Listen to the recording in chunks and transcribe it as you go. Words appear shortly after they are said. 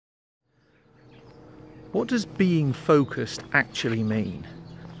What does being focused actually mean?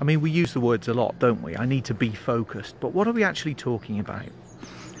 I mean, we use the words a lot, don't we? I need to be focused, but what are we actually talking about?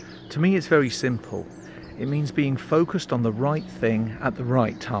 To me, it's very simple. It means being focused on the right thing at the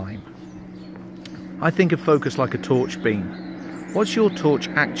right time. I think of focus like a torch beam. What's your torch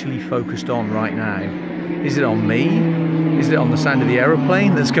actually focused on right now? Is it on me? Is it on the sound of the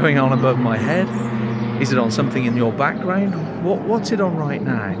aeroplane that's going on above my head? Is it on something in your background? What's it on right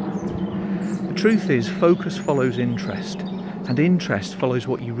now? The truth is, focus follows interest, and interest follows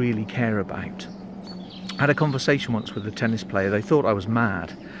what you really care about. I had a conversation once with a tennis player. They thought I was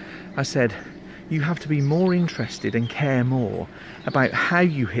mad. I said, you have to be more interested and care more about how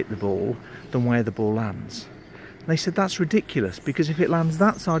you hit the ball than where the ball lands. And they said, that's ridiculous, because if it lands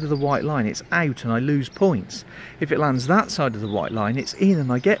that side of the white line, it's out and I lose points. If it lands that side of the white line, it's in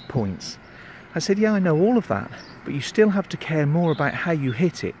and I get points. I said, yeah, I know all of that, but you still have to care more about how you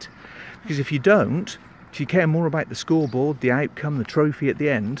hit it. Because if you don't, if you care more about the scoreboard, the outcome, the trophy at the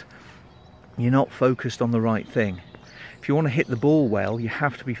end, you're not focused on the right thing. If you want to hit the ball well, you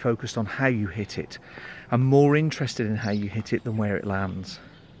have to be focused on how you hit it, and more interested in how you hit it than where it lands.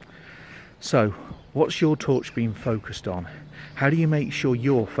 So, what's your torch beam focused on? How do you make sure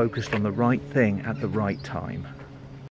you're focused on the right thing at the right time?